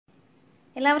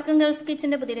എല്ലാവർക്കും ഗൾഫ്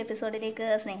കിച്ചൻ്റെ പുതിയൊരു എപ്പിസോഡിലേക്ക്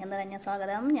സ്നേഹം നിറഞ്ഞ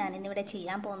സ്വാഗതം. ഞാനിന്നിവിടെ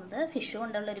ചെയ്യാൻ പോകുന്നത് ഫിഷ്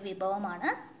കൊണ്ടുള്ളൊരു വിഭവമാണ്.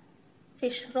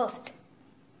 Fish roast.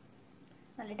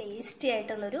 നല്ല ടേസ്റ്റി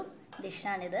ആയിട്ടുള്ളൊരു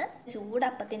ഡിഷാണിത്.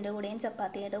 ചൂടപ്പത്തിൻ്റെ കൂടെയും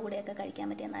ചപ്പാത്തിയുടെ കൂടെയൊക്കെ കഴിക്കാൻ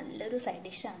പറ്റിയ നല്ലൊരു സൈഡ്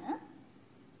ഡിഷാണ്.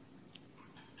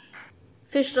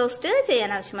 ഫിഷ് റോസ്റ്റ്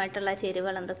ചെയ്യാൻ ആവശ്യമായിട്ടുള്ള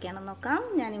ചേരുവകൾ എന്തൊക്കെയാണെന്ന് നോക്കാം.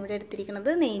 ഞാനിവിടെ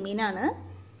എടുത്തിരിക്കുന്നത് നെയ്മീനാണ്,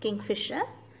 കിങ് ഫിഷ്.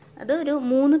 അത് ഒരു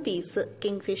 3 പീസ്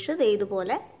കിങ് ഫിഷ്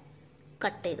ഇതുപോലെ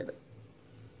കട്ട് ചെയ്തത്.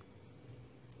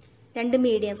 2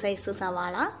 മീഡിയം സൈസ്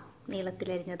സവാള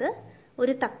നീളത്തിലരിഞ്ഞത്,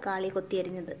 ഒരു തക്കാളി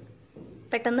കൊത്തിയരിഞ്ഞത്.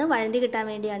 പെട്ടെന്ന് വഴണ്ടി കിട്ടാൻ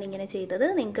വേണ്ടിയാണ് ഇങ്ങനെ ചെയ്തത്.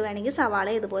 നിങ്ങൾക്ക് വേണമെങ്കിൽ സവാള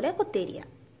ഇതുപോലെ കൊത്തിയരിയാം.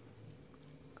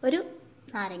 ഒരു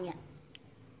നാരങ്ങ,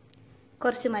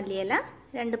 കുറച്ച് മല്ലിയില,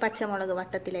 2 പച്ചമുളക്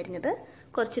വട്ടത്തിലരിഞ്ഞത്,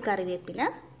 കുറച്ച് കറിവേപ്പില,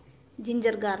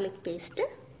 ജിഞ്ചർ ഗാർലിക് പേസ്റ്റ്,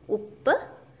 ഉപ്പ്,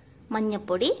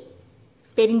 മഞ്ഞൾപ്പൊടി,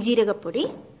 പെരിഞ്ജീരകപ്പൊടി,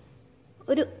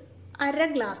 ഒരു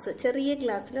 1/2 ഗ്ലാസ്, ചെറിയ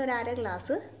ഗ്ലാസ്സിൽ ഒരു 1/2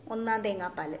 ഗ്ലാസ് ഒന്നാം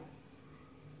തേങ്ങാപ്പാൽ,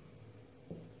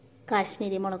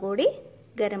 കാശ്മീരി മുളക് പൊടി,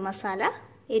 ഗരം മസാല,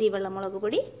 എരിവെള്ള മുളക്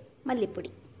പൊടി, മല്ലിപ്പൊടി.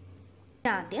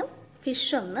 ആദ്യം ഫിഷ്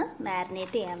ഒന്ന്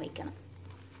മാരിനേറ്റ് ചെയ്യാൻ വെക്കണം.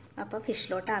 അപ്പോൾ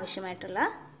ഫിഷിലോട്ട് ആവശ്യമായിട്ടുള്ള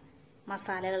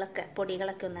മസാലകളൊക്കെ,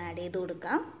 പൊടികളൊക്കെ ഒന്ന് ആഡ് ചെയ്ത്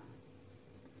കൊടുക്കാം.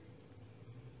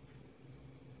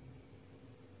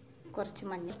 കുറച്ച്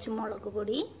മുളക്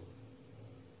പൊടി,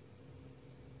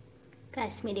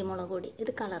 കാശ്മീരി മുളക് പൊടി,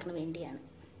 ഇത് കളറിന് വേണ്ടിയാണ്.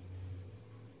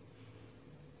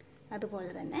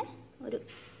 അതുപോലെ തന്നെ ഒരു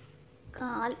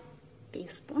 1/4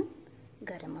 ടീസ്പൂൺ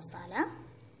ഗരം മസാല,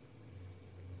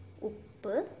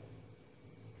 ഉപ്പ്,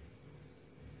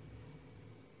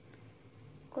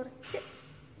 കുറച്ച്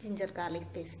ജിഞ്ചർ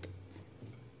ഗാർലിക് പേസ്റ്റ്.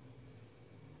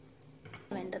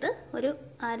 വേണ്ടത് ഒരു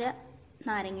 1/2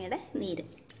 നാരങ്ങയുടെ നീര്.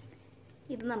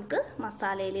 ഇത് നമുക്ക്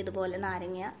മസാലയിൽ ഇതുപോലെ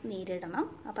നാരങ്ങ നീരിടണം.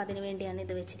 അപ്പോൾ അതിന് വേണ്ടിയാണ്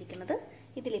ഇത് വെച്ചിരിക്കുന്നത്.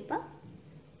 ഇതിലിപ്പം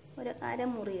ഒരു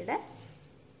 1/2 മുറിയുടെ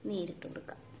നീരിട്ട്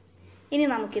കൊടുക്കാം. ഇനി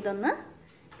നമുക്കിതൊന്ന്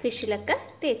ഫിഷിലൊക്കെ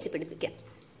തേച്ച് പിടിപ്പിക്കാം.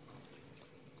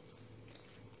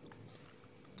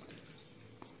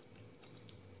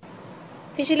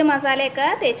 ഫിഷിൽ മസാലയൊക്കെ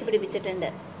തേച്ച് പിടിപ്പിച്ചിട്ടുണ്ട്.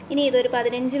 ഇനി ഇതൊരു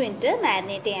 15 മിനിറ്റ്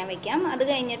മാരിനേറ്റ് ചെയ്യാൻ വെക്കാം. അത്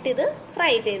കഴിഞ്ഞിട്ട് ഇത്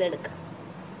ഫ്രൈ ചെയ്തെടുക്കാം.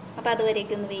 അപ്പോൾ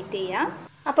അതുവരേക്കും ഒന്ന് വെയിറ്റ് ചെയ്യാം.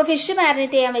 അപ്പോൾ ഫിഷ്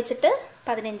മാരിനേറ്റ് ചെയ്യാൻ വെച്ചിട്ട്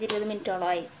 15-20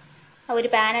 മിനിറ്റോളമായി. ഒരു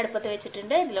പാൻ അടുപ്പത്ത്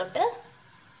വെച്ചിട്ടുണ്ട്. ഇതിലോട്ട്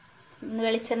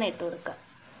വെളിച്ചെണ്ണ ഇട്ട് കൊടുക്കാം.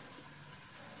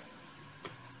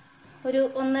 ഒരു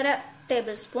 1.5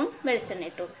 ടേബിൾ സ്പൂൺ വെളിച്ചെണ്ണ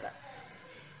ഇട്ട് കൊടുക്കുക.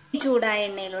 ചൂടായ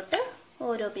എണ്ണയിലോട്ട്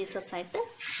ഓരോ പീസസ് ആയിട്ട്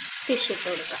ഫിഷ് ഇട്ട്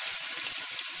കൊടുക്കുക.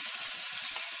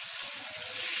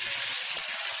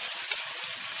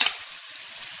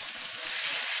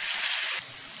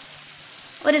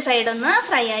 ഒരു സൈഡൊന്ന്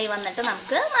ഫ്രൈ ആയി വന്നിട്ട്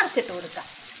നമുക്ക് മറിച്ചിട്ട് കൊടുക്കാം.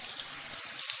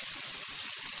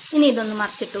 ഇനി ഇതൊന്ന്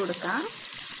മറിച്ചിട്ട് കൊടുക്കാം.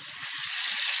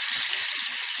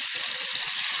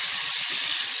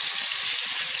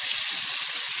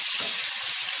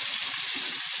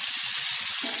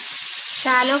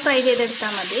 ഷാലോ ഫ്രൈ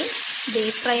ചെയ്തെടുത്താൽ മതി,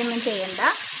 ഡീപ് ഫ്രൈ ഒന്നും ചെയ്യണ്ട.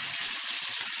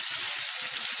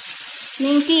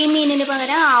 നിങ്ങൾക്ക് ഈ മീനിന്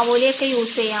പകരം ആവോലിയൊക്കെ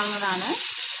യൂസ് ചെയ്യാവുന്നതാണ്.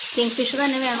 കിങ് ഫിഷ്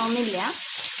തന്നെ വേണമെന്നില്ല.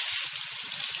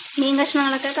 മീൻ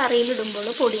കഷ്ണങ്ങളൊക്കെ കറിയിലിടുമ്പോൾ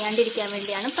പൊടിയാണ്ടിരിക്കാൻ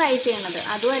വേണ്ടിയാണ് ഫ്രൈ ചെയ്യുന്നത്.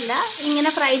 അതുമല്ല,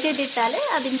 ഇങ്ങനെ ഫ്രൈ ചെയ്തിട്ടാൽ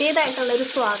അതിൻ്റേതായിട്ടുള്ളൊരു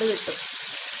സ്വാദ് കിട്ടും.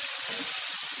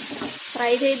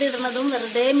 ഫ്രൈ ചെയ്തിടുന്നതും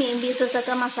വെറുതെ മീൻ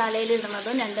പീസസൊക്കെ മസാലയിൽ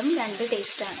ഇടുന്നതും രണ്ടും 2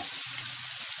 ടേസ്റ്റാണ്.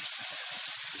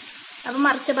 അപ്പം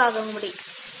മറിച്ച ഭാഗം കൂടി,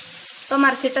 ഇപ്പം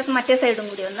മറിച്ചിട്ട് മറ്റേ സൈഡും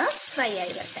കൂടി ഒന്ന് ഫ്രൈ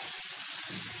ആയി വരട്ടെ.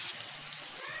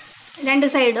 2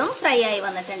 സൈഡും ഫ്രൈ ആയി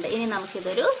വന്നിട്ടുണ്ട്. ഇനി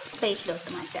നമുക്കിതൊരു പ്ലേറ്റിലോട്ട്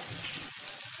മാറ്റാം.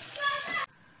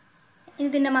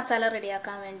 ഇതിൻ്റെ മസാല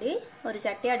റെഡിയാക്കാൻ വേണ്ടി ഒരു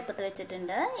ചട്ടി അടുപ്പത്ത്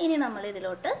വെച്ചിട്ടുണ്ട്. ഇനി നമ്മൾ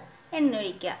ഇതിലോട്ട് എണ്ണ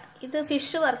ഒഴിക്കുക. ഇത്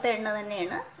ഫിഷ് വറുത്ത എണ്ണ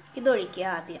തന്നെയാണ്. ഇതൊഴിക്കുക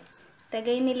ആദ്യം.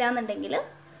 തികയുന്നില്ല എന്നുണ്ടെങ്കിൽ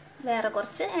വേറെ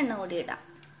കുറച്ച് എണ്ണ കൂടി ഇടാം.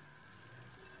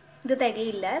 ഇത്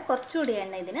തികയില്ല, കുറച്ചുകൂടി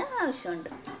എണ്ണ ഇതിന്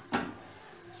ആവശ്യമുണ്ട്.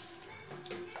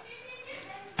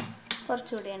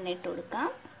 കുറച്ചുകൂടി എണ്ണ ഇട്ട് കൊടുക്കാം.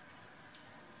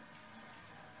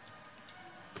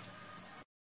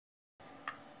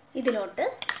 ഇതിലോട്ട്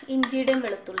ഇഞ്ചിയുടെയും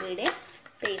വെളുത്തുള്ളിയുടെയും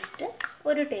പേസ്റ്റ്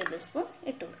 1 ടേബിൾ സ്പൂൺ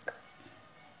ഇട്ട് കൊടുക്കാം.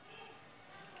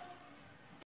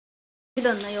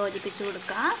 ഇതൊന്ന് യോജിപ്പിച്ച്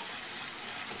കൊടുക്കുക.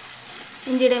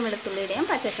 ഇഞ്ചിയുടെയും വെളുത്തുള്ളിയുടെയും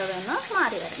പച്ചച്ചുവ ഒന്ന്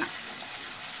മാറി വരണം.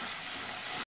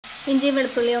 ഇഞ്ചിയും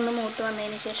വെളുത്തുള്ളിയും ഒന്ന് മൂത്ത്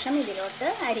വന്നതിന് ശേഷം ഇതിലോട്ട്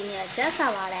അരിഞ്ഞു വെച്ച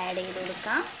സവാള ആഡ് ചെയ്ത്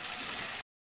കൊടുക്കാം.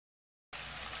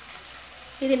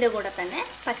 ഇതിൻ്റെ കൂടെ തന്നെ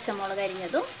പച്ചമുളക്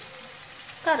അരിഞ്ഞതും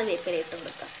കറിവേപ്പില ഇട്ട്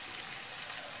കൊടുക്കാം.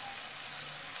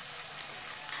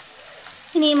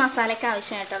 ഇനി ഈ മസാലയ്ക്ക്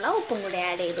ആവശ്യമായിട്ടുള്ള ഉപ്പും കൂടി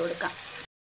ആഡ് ചെയ്ത് കൊടുക്കാം.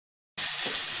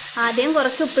 ആദ്യം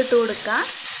കുറച്ച് ഉപ്പിട്ട് കൊടുക്കുക.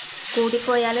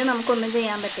 കൂടിപ്പോയാൽ നമുക്കൊന്നും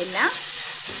ചെയ്യാൻ പറ്റില്ല.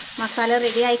 മസാല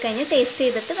റെഡി ആയിക്കഴിഞ്ഞ് ടേസ്റ്റ്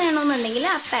ചെയ്തിട്ട് വേണമെന്നുണ്ടെങ്കിൽ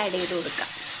അപ്പം ആഡ് ചെയ്ത് കൊടുക്കാം.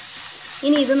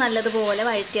 ഇനി ഇത് നല്ലതുപോലെ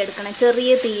വഴറ്റിയെടുക്കണം.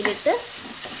 ചെറിയ തീയിലിട്ട്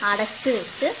അടച്ചു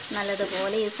വെച്ച്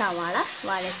നല്ലതുപോലെ ഈ സവാള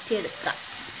വഴറ്റിയെടുക്കുക.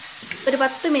 ഒരു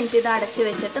 10 മിനിറ്റ് ഇത് അടച്ചു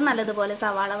വെച്ചിട്ട് നല്ലതുപോലെ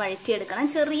സവാള വഴറ്റിയെടുക്കണം.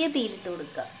 ചെറിയ തീയിലിട്ട്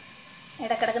കൊടുക്കുക.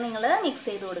 ഇടയ്ക്കിടയ്ക്ക് നിങ്ങൾ മിക്സ്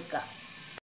ചെയ്ത് കൊടുക്കുക.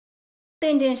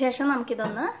 10 മിനിറ്റിന് ശേഷം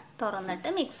നമുക്കിതൊന്ന് തുറന്നിട്ട്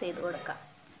മിക്സ് ചെയ്ത് കൊടുക്കാം.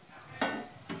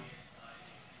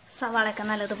 സവാളയൊക്കെ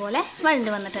നല്ലതുപോലെ വഴണ്ട്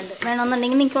വന്നിട്ടുണ്ട്.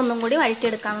 വേണമെന്നുണ്ടെങ്കിൽ നിങ്ങൾക്ക് ഒന്നും കൂടി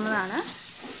വഴറ്റിയെടുക്കാവുന്നതാണ്.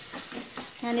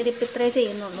 ഞാനിതിപ്പോൾ ഇത്രേ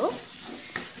ചെയ്യുന്നുള്ളൂ.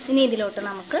 ഇനി ഇതിലോട്ട്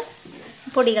നമുക്ക്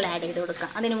പൊടികൾ ആഡ് ചെയ്ത് കൊടുക്കാം.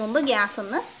 അതിനു മുമ്പ് ഗ്യാസ്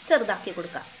ഒന്ന് ചെറുതാക്കി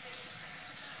കൊടുക്കാം.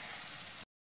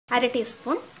 1/2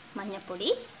 ടീസ്പൂൺ മഞ്ഞൾപ്പൊടി,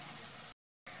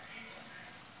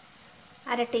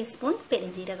 1/2 ടീസ്പൂൺ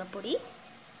പെരിഞ്ജീരകപ്പൊടി,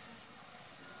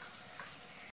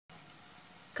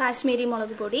 കാശ്മീരി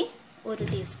മുളക് പൊടി 1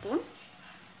 ടീസ്പൂൺ,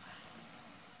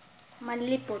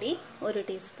 മല്ലിപ്പൊടി 1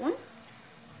 ടീസ്പൂൺ,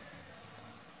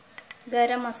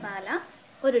 ഗരം മസാല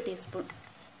 1 ടീസ്പൂൺ,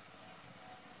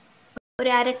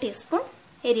 ഒരു 1/2 ടീസ്പൂൺ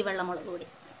എരിവെള്ള മുളക് പൊടി.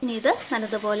 ഇനി ഇത്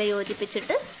നല്ലതുപോലെ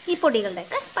യോജിപ്പിച്ചിട്ട് ഈ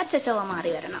പൊടികളുടെയൊക്കെ പച്ചച്ചവ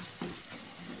മാറി വരണം.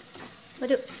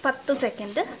 ഒരു 10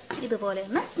 സെക്കൻഡ് ഇതുപോലെ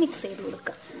ഒന്ന് മിക്സ് ചെയ്ത്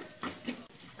കൊടുക്കുക.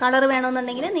 കളർ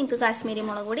വേണമെന്നുണ്ടെങ്കിൽ നിങ്ങൾക്ക് കാശ്മീരി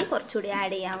മുളക് പൊടി കുറച്ചുകൂടി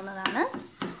ആഡ് ചെയ്യാവുന്നതാണ്.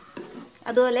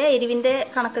 അതുപോലെ എരിവിൻ്റെ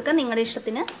കണക്കൊക്കെ നിങ്ങളുടെ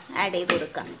ഇഷ്ടത്തിന് ആഡ് ചെയ്ത്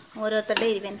കൊടുക്കുക. ഓരോരുത്തരുടെ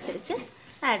എരിവനുസരിച്ച്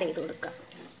ആഡ് ചെയ്ത് കൊടുക്കുക.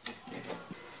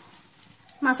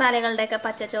 മസാലകളുടെയൊക്കെ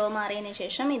പച്ചച്ചവ മാറിയതിന്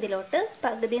ശേഷം ഇതിലോട്ട്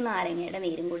പകുതി നാരങ്ങയുടെ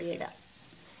നീരും കൂടി ഇടുക.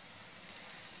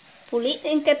 പുളി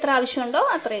നിങ്ങൾക്ക് എത്ര ആവശ്യമുണ്ടോ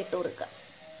അത്ര ഇട്ട് കൊടുക്കുക.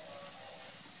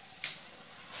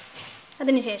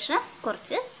 അതിനുശേഷം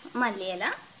കുറച്ച് മല്ലിയില,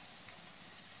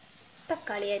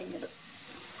 തക്കാളി അരിഞ്ഞത്.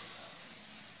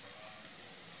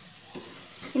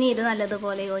 ഇനി ഇത്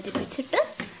നല്ലതുപോലെ യോജിപ്പിച്ചിട്ട്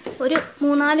ഒരു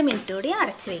 3-4 മിനിറ്റ് കൂടി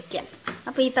അടച്ചു വയ്ക്കുക.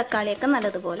 അപ്പോൾ ഈ തക്കാളിയൊക്കെ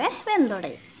നല്ലതുപോലെ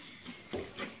വെന്തുടയും.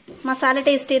 മസാല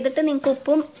ടേസ്റ്റ് ചെയ്തിട്ട് നിങ്ങൾക്ക്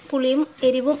ഉപ്പും പുളിയും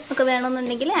എരിവും ഒക്കെ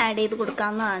വേണമെന്നുണ്ടെങ്കിൽ ആഡ് ചെയ്ത്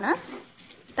കൊടുക്കാവുന്നതാണ്.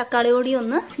 തക്കാളി കൂടി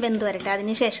ഒന്ന് വെന്ത് വരട്ടെ.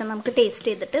 അതിനുശേഷം നമുക്ക് ടേസ്റ്റ്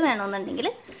ചെയ്തിട്ട് വേണമെന്നുണ്ടെങ്കിൽ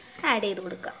ആഡ് ചെയ്ത്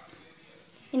കൊടുക്കാം.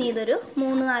 ഇനി ഇതൊരു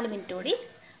 3-4 മിനിറ്റ് കൂടി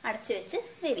അടച്ചു വെച്ച്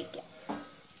വേവിക്കാം.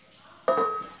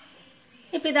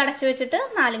 ഇപ്പം ഇത് അടച്ചു വെച്ചിട്ട്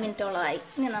 4 മിനിറ്റോളമായി.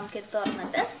 ഇനി നമുക്കിത്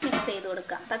തുറന്നിട്ട് മിക്സ് ചെയ്ത്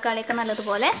കൊടുക്കാം. തക്കാളിയൊക്കെ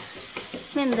നല്ലതുപോലെ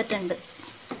വെന്തിട്ടുണ്ട്,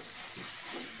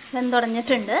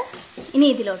 വെന്തുടഞ്ഞിട്ടുണ്ട്. ഇനി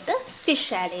ഇതിലോട്ട്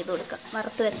ഫിഷ് ആഡ് ചെയ്ത് കൊടുക്കാം.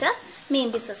 വറുത്ത് വെച്ച മീൻ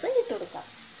പീസസ് ഇട്ട് കൊടുക്കാം.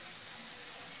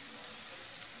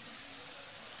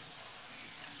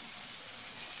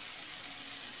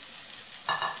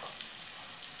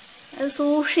 അത്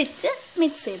സൂക്ഷിച്ച്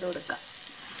മിക്സ് ചെയ്ത് കൊടുക്കാം.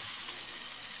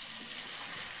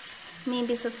 മീൻ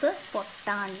പീസസ്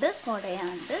പൊട്ടാണ്ട്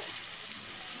ഉടയാണ്ട്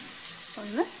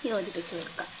ഒന്ന് യോജിപ്പിച്ച്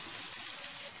കൊടുക്കാം.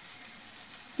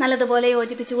 നല്ലതുപോലെ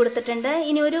യോജിപ്പിച്ച് കൊടുത്തിട്ടുണ്ട്.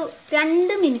 ഇനി ഒരു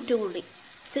 2 മിനിറ്റ് കൂടി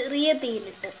ചെറിയ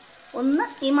തീയിലിട്ട് ഒന്ന്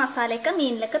ഈ മസാലയൊക്കെ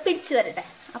മീനിലൊക്കെ പിടിച്ചു വരട്ടെ.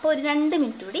 അപ്പോൾ ഒരു 2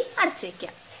 മിനിറ്റ് കൂടി അടച്ചു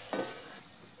വയ്ക്കാം.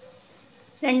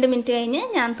 2 മിനിറ്റ് കഴിഞ്ഞ്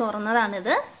ഞാൻ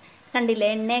തുറന്നതാണിത്. കണ്ടില്ലേ,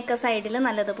 എണ്ണയൊക്കെ സൈഡിൽ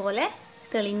നല്ലതുപോലെ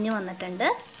തെളിഞ്ഞു വന്നിട്ടുണ്ട്.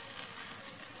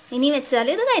 ഇനി വെച്ചാൽ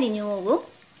ഇത് കരിഞ്ഞു പോകും.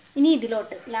 ഇനി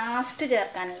ഇതിലോട്ട് ലാസ്റ്റ്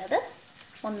ചേർക്കാനുള്ളത്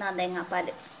 1 തേങ്ങാപ്പാൽ.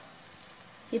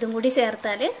 ഇതും കൂടി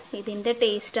ചേർത്താൽ ഇതിൻ്റെ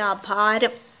ടേസ്റ്റ്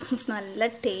അപാരം. നല്ല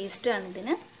ടേസ്റ്റാണ്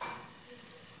ഇതിന്.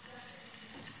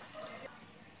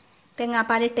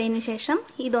 തേങ്ങാപ്പാൽ ഇട്ടതിന് ശേഷം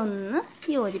ഇതൊന്ന്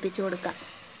യോജിപ്പിച്ച് കൊടുക്കാം.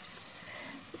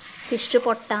 ഫിഷ്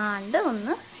പൊട്ടാണ്ട്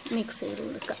ഒന്ന് മിക്സ് ചെയ്ത്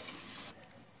കൊടുക്കാം.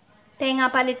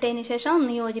 തേങ്ങാപ്പാൽ ഇട്ടതിന് ശേഷം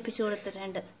ഒന്ന് യോജിപ്പിച്ച്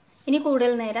കൊടുത്തിട്ടുണ്ട്. ഇനി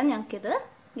കൂടുതൽ നേരം ഞങ്ങൾക്കിത്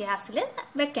ഗ്യാസിൽ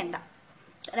വെക്കണ്ട.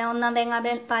 1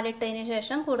 തേങ്ങാപ്പാൽ ഇട്ടതിന്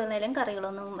ശേഷം കൂടുതൽ നേരം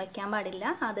കറികളൊന്നും വയ്ക്കാൻ പാടില്ല.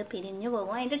 അത് പിരിഞ്ഞു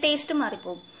പോകും, അതിൻ്റെ ടേസ്റ്റ്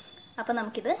മാറിപ്പോകും. അപ്പം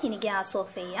നമുക്കിത് ഇനി ഗ്യാസ്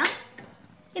ഓഫ് ചെയ്യാം.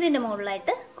 ഇതിൻ്റെ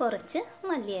മുകളിലായിട്ട് കുറച്ച്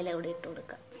മല്ലിയില കൂടി ഇട്ട്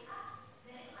കൊടുക്കാം.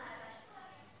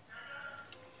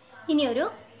 ഇനി ഒരു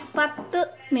 10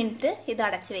 മിനിറ്റ് ഇത്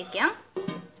അടച്ചു വയ്ക്കാം.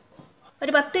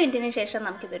 ഒരു 10 മിനിറ്റിന് ശേഷം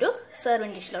നമുക്കിതൊരു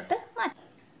സെർവിങ് ഡിഷിലോട്ട് മാറ്റാം.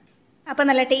 അപ്പം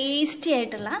നല്ല ടേസ്റ്റി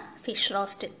ആയിട്ടുള്ള ഫിഷ്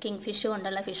റോസ്റ്റ്, കിങ് ഫിഷ്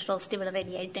കൊണ്ടുള്ള ഫിഷ് റോസ്റ്റ് ഇവിടെ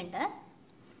റെഡി ആയിട്ടുണ്ട്.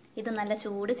 ഇത് നല്ല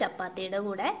ചൂട് ചപ്പാത്തിയുടെ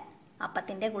കൂടെ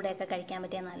അപ്പത്തിൻ്റെ കൂടെയൊക്കെ കഴിക്കാൻ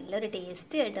പറ്റിയ നല്ലൊരു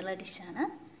ടേസ്റ്റി ആയിട്ടുള്ള ഡിഷാണ്.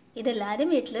 ഇതെല്ലാവരും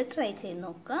വീട്ടിൽ ട്രൈ ചെയ്ത്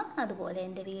നോക്കുക. അതുപോലെ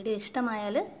എൻ്റെ വീഡിയോ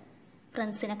ഇഷ്ടമായാൽ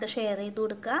ഫ്രണ്ട്സിനൊക്കെ ഷെയർ ചെയ്ത്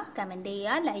കൊടുക്കുക, കമൻറ്റ്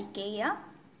ചെയ്യുക, ലൈക്ക് ചെയ്യുക,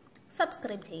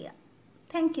 സബ്സ്ക്രൈബ് ചെയ്യുക.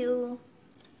 Thank you.